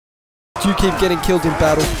Do you keep getting killed in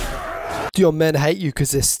battle? Do your men hate you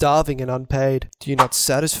because they're starving and unpaid? Do you not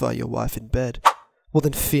satisfy your wife in bed? Well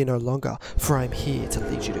then fear no longer, for I am here to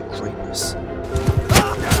lead you to greatness.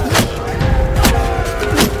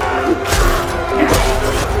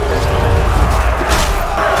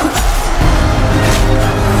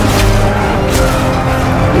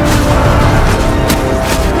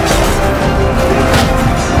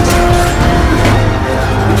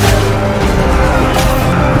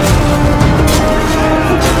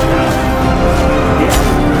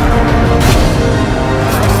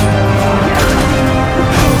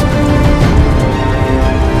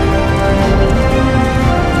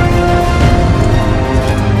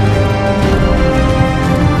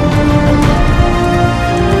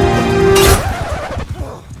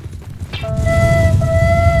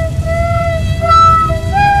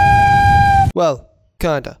 Well,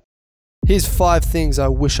 kinda. Here's 5 things I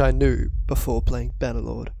wish I knew before playing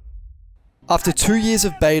Bannerlord. After 2 years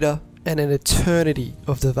of beta and an eternity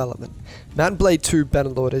of development, Mount & Blade 2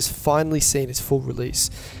 Bannerlord has finally seen its full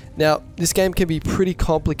release. Now, this game can be pretty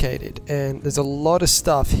complicated and there's a lot of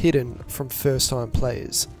stuff hidden from first time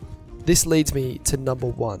players. This leads me to number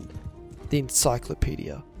 1, the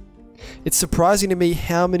encyclopedia. It's surprising to me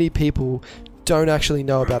how many people don't actually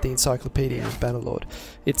know about the encyclopedia in Bannerlord.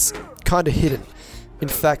 It's kinda hidden. In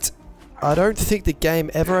fact, I don't think the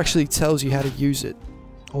game ever actually tells you how to use it,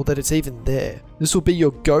 or that it's even there. This will be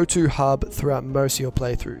your go-to hub throughout most of your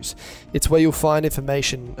playthroughs. It's where you'll find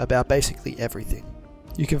information about basically everything.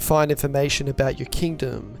 You can find information about your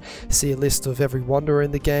kingdom, see a list of every wanderer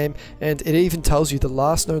in the game, and it even tells you the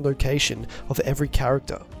last known location of every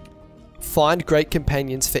character. Find great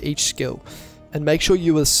companions for each skill, and make sure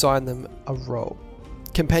you assign them a role.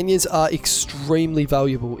 Companions are extremely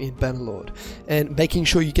valuable in Bannerlord, and making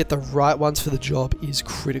sure you get the right ones for the job is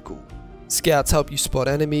critical. Scouts help you spot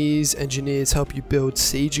enemies, engineers help you build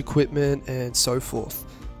siege equipment, and so forth.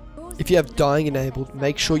 If you have dying enabled,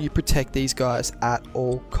 make sure you protect these guys at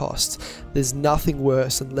all costs. There's nothing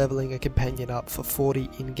worse than leveling a companion up for 40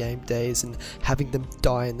 in-game days and having them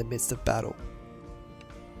die in the midst of battle.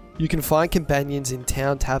 You can find companions in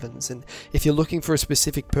town taverns, and if you're looking for a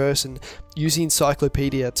specific person, use the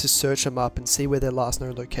encyclopedia to search them up and see where their last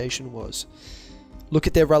known location was. Look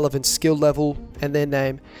at their relevant skill level and their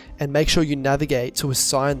name, and make sure you navigate to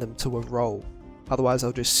assign them to a role, otherwise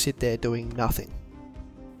they'll just sit there doing nothing.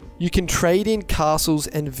 You can trade in castles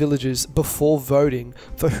and villages before voting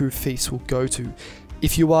for who feasts will go to.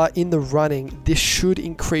 If you are in the running, this should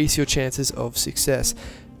increase your chances of success.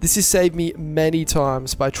 This has saved me many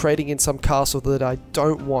times by trading in some castle that I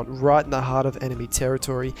don't want right in the heart of enemy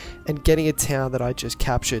territory and getting a town that I just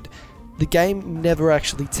captured. The game never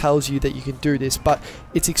actually tells you that you can do this, but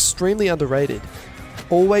it's extremely underrated.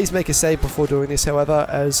 Always make a save before doing this, however,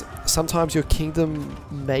 as sometimes your kingdom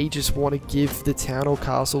may just want to give the town or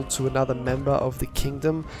castle to another member of the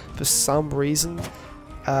kingdom for some reason,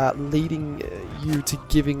 leading you to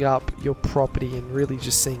giving up your property and really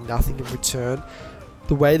just seeing nothing in return.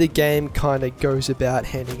 The way the game kind of goes about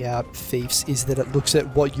handing out fiefs is that it looks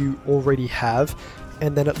at what you already have,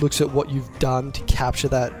 and then it looks at what you've done to capture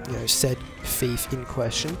that, said fief in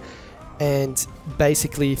question. And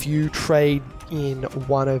basically, if you trade in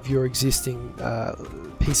one of your existing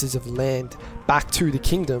pieces of land back to the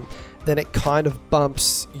kingdom, then it kind of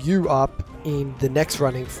bumps you up in the next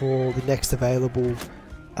running for the next available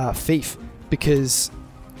fief, because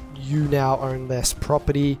you now own less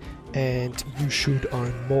property and you should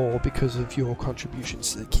own more because of your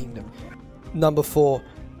contributions to the kingdom. Number 4,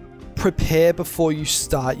 prepare before you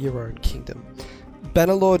start your own kingdom.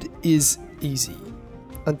 Bannerlord is easy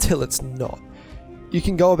until it's not. You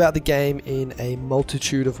can go about the game in a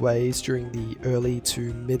multitude of ways during the early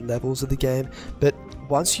to mid levels of the game, but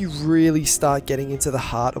once you really start getting into the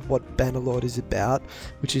heart of what Bannerlord is about,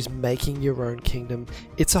 which is making your own kingdom,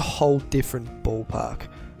 it's a whole different ballpark.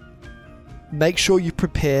 Make sure you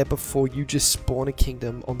prepare before you just spawn a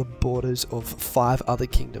kingdom on the borders of 5 other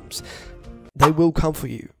kingdoms. They will come for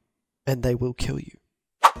you, and they will kill you.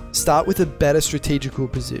 Start with a better strategical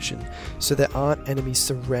position so there aren't enemies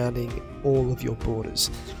surrounding all of your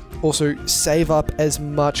borders. Also, save up as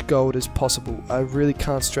much gold as possible. I really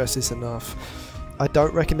can't stress this enough. I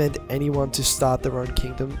don't recommend anyone to start their own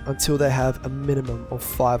kingdom until they have a minimum of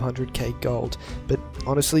 500k gold, but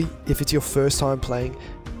honestly, if it's your first time playing,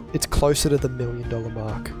 it's closer to the $1 million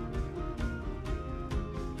mark.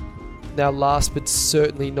 Now last but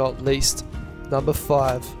certainly not least, number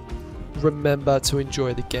 5, remember to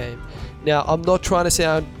enjoy the game. Now I'm not trying to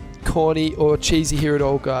sound corny or cheesy here at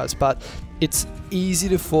all guys, but it's easy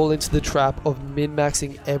to fall into the trap of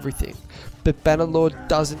min-maxing everything. but Bannerlord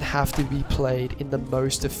doesn't have to be played in the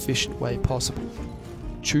most efficient way possible.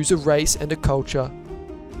 Choose a race and a culture,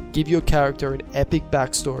 give your character an epic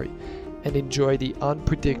backstory, and enjoy the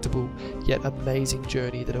unpredictable yet amazing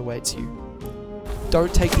journey that awaits you.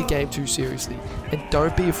 Don't take the game too seriously, and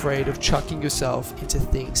don't be afraid of chucking yourself into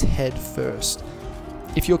things head first.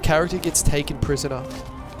 If your character gets taken prisoner,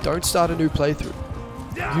 don't start a new playthrough.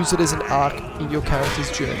 Use it as an arc in your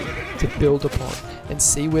character's journey to build upon and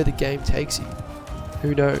see where the game takes you.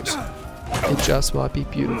 Who knows? It just might be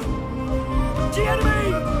beautiful.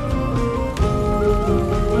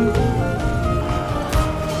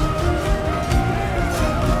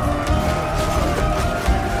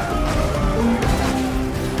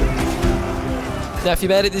 Now if you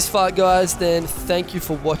made it this far guys, then thank you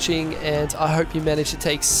for watching, and I hope you managed to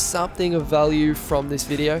take something of value from this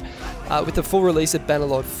video. With the full release of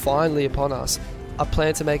Bannerlord finally upon us, I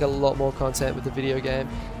plan to make a lot more content with the video game.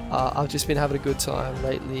 I've just been having a good time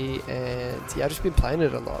lately, and yeah, I've just been playing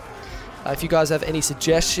it a lot. If you guys have any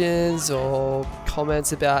suggestions or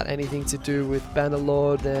comments about anything to do with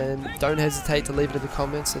Bannerlord, then don't hesitate to leave it in the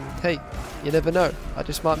comments, and hey, you never know, I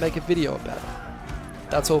just might make a video about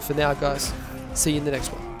it. That's all for now guys. See you in the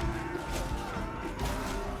next one.